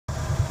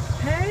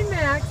Hey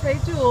Max, hey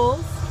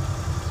Jules.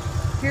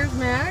 Here's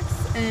Max,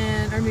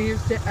 and here's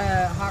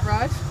Hot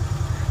Rod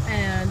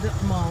and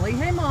Molly.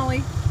 Hey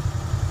Molly.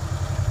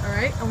 All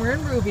right, and we're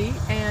in Ruby,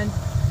 and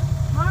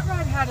Hot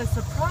Rod had a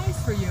surprise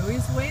for you.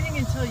 He's waiting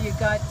until you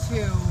got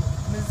to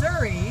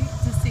Missouri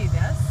to see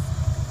this,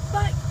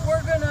 but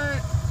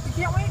we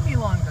can't wait any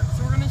longer,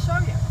 so we're gonna show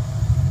you.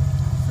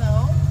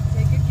 So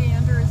take a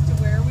gander as to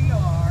where we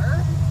are.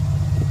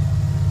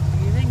 What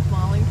do you think,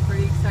 Molly?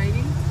 Pretty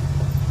exciting?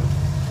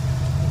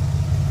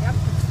 Yep,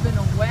 it's been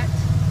a wet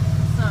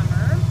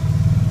summer.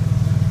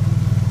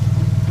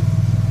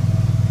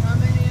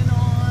 Coming in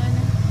on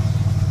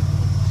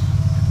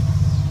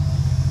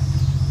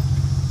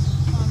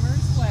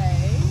Summer's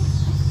Way.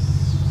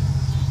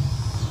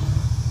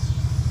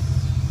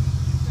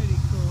 Pretty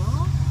cool.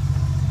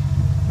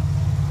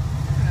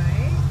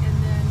 Alright, and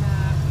then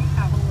we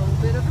have a little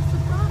bit of a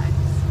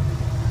surprise.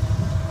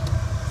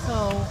 So,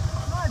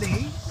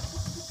 Hottie,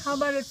 how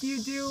about if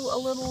you do a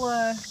little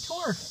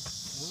tour?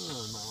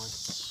 Molly.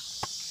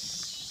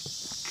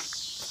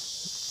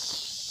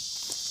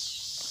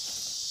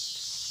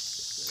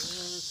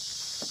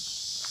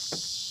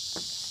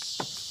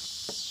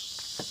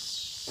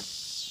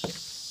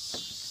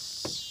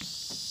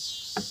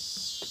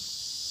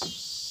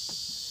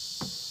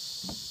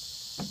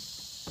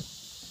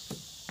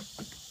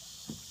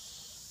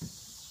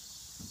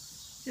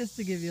 Just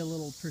to give you a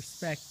little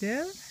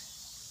perspective.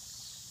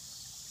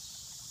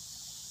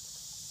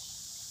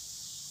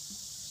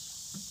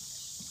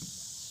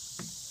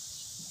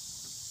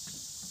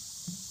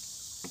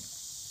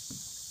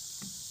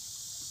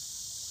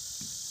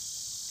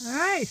 All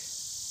right.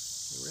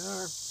 Here we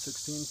are,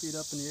 16 feet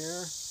up in the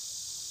air,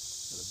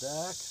 got a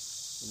deck,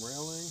 some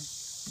railing,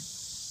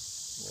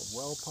 a little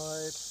well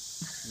pipe,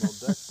 some little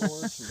deck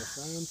boards from the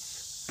fence.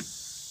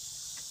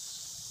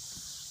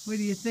 What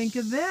do you think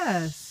of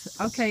this?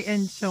 Okay,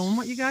 and show them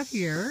what you got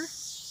here.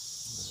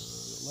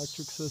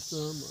 Electric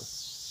system, a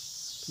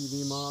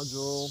PV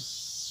module,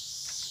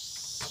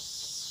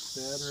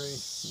 battery,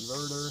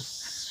 inverter,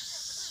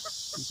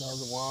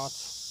 2,000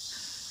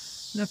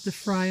 watts. Enough to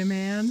fry a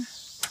man.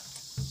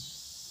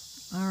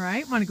 All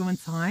right, want to go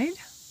inside?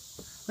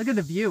 Look at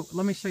the view.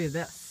 Let me show you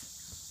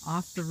this.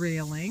 Off the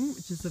railing,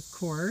 which is, of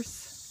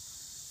course,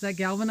 is that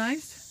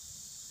galvanized?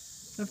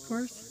 Of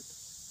course.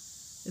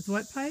 It's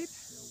what pipe?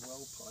 Yeah,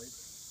 well pipe.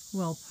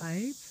 Well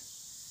pipe.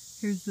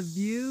 Here's the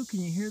view. Can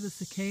you hear the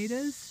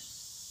cicadas?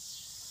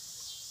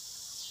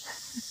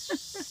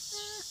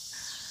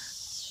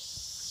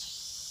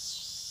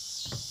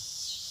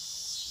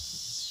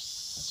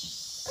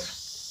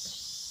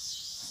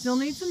 Still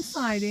need some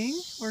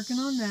siding. Working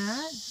on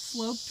that.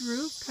 Sloped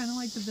roof, kind of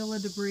like the Villa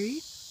de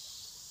Brie.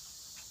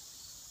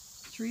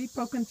 Tree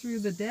poking through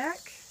the deck.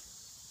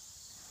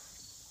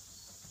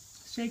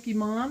 Shaky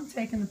mom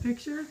taking the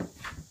picture.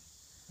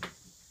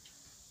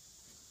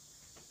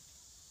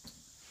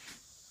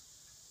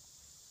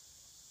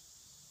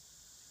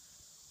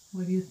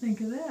 What do you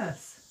think of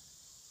this?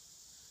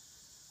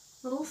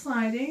 Little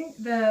siding.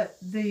 The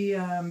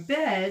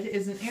bed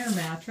is an air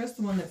mattress,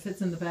 the one that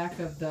fits in the back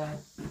of the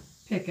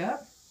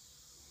pickup.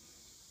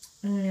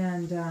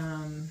 And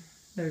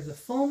there's a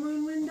full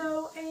moon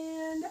window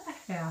and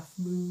a half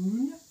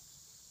moon.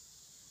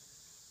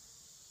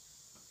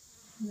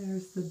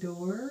 There's the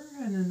door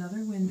and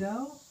another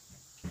window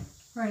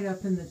right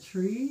up in the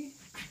tree.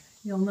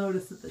 You'll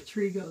notice that the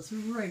tree goes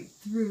right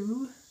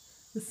through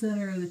the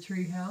center of the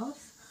tree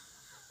house.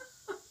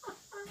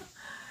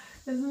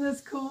 Isn't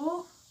this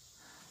cool?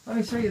 Let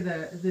me show you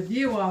the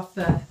view off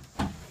the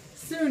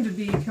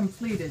soon-to-be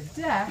completed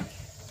deck.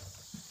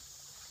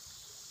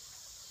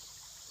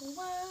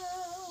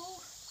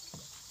 Wow!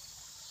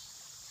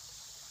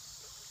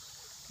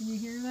 Can you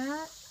hear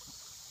that?